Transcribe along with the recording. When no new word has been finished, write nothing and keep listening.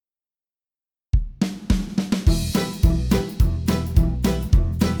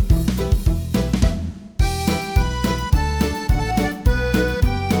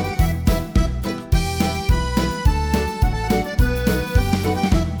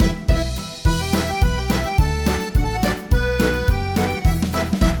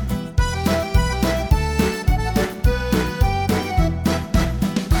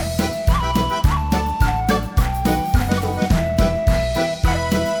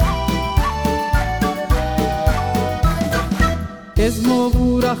Kezmov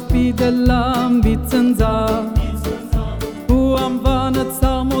Ուրախ Ellam Vitsenza U anvanët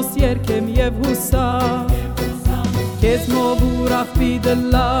samos երգեմ եւ հուսա Քեզմով Ուրախ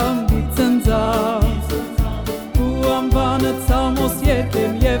Ellam Vitsenza U anvanët samos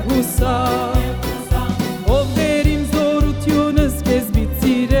երգեմ եւ հուսա Ով դեր իմ զորությունս քեզ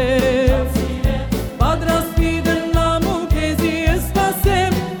բիցիրև Պատրաստ Ellam ու քեզի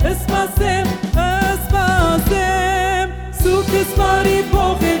սպասեմ Սուքս մարի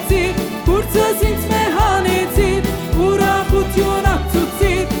փոխեցի Կուրծս ինձ մե հանեցի Ուրախություն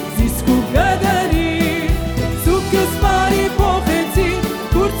ակցուցի Զիսկու գդարի Սուքս մարի փոխեցի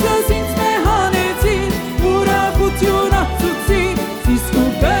Կուրծս ինձ մե հանեցի Ուրախություն ակցուցի Զիսկու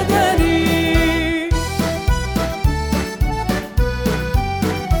գդարի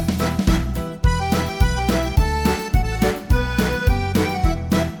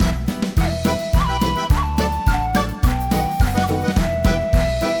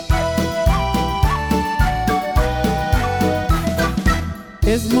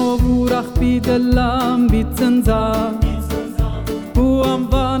Քեզմով Ուրախ Ellam Vitsenza U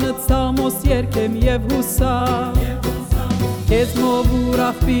anvanët samos երգեմ եւ հուսա Քեզմով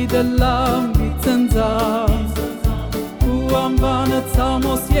Ուրախ Ellam Vitsenza U anvanët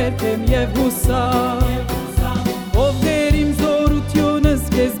samos երգեմ եւ հուսա Ով դեր իմ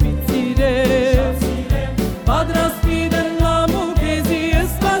զորությունս քեզ բիցիրև Պատրաստ Ellam ու քեզի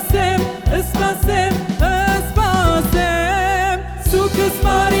սպասեմ Սուքս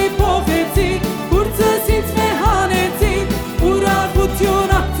մարի փոխեցի Կուրծս ինձ մե հանեցի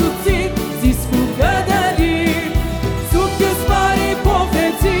Ուրախություն